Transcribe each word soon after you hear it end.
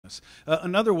Christmas.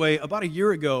 Another way, about a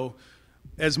year ago,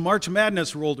 as March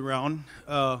Madness rolled around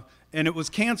and it was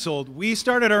canceled, we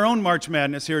started our own March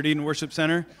Madness here at Eden Worship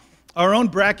Center, our own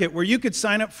bracket where you could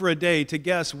sign up for a day to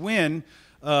guess when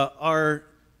our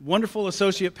wonderful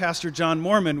associate Pastor Jon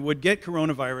Mormon would get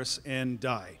coronavirus and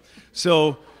die.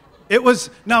 So it was,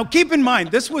 now keep in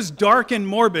mind, this was dark and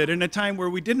morbid in a time where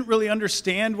we didn't really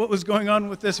understand what was going on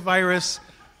with this virus,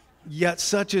 yet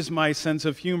such is my sense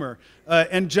of humor.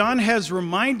 And Jon has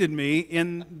reminded me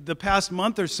in the past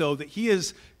month or so that he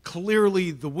is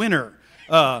clearly the winner.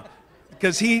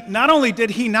 Because he, not only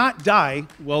did he not die,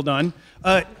 well done,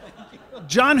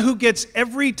 Jon, who gets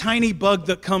every tiny bug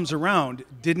that comes around,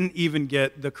 didn't even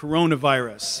get the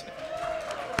coronavirus.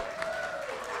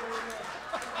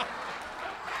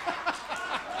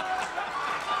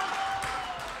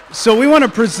 So we want to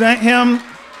present him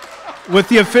with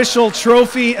the official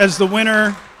trophy as the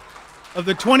winner of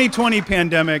the 2020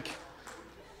 pandemic.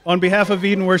 On behalf of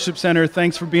Eden Worship Center,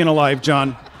 thanks for being alive,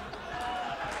 Jon.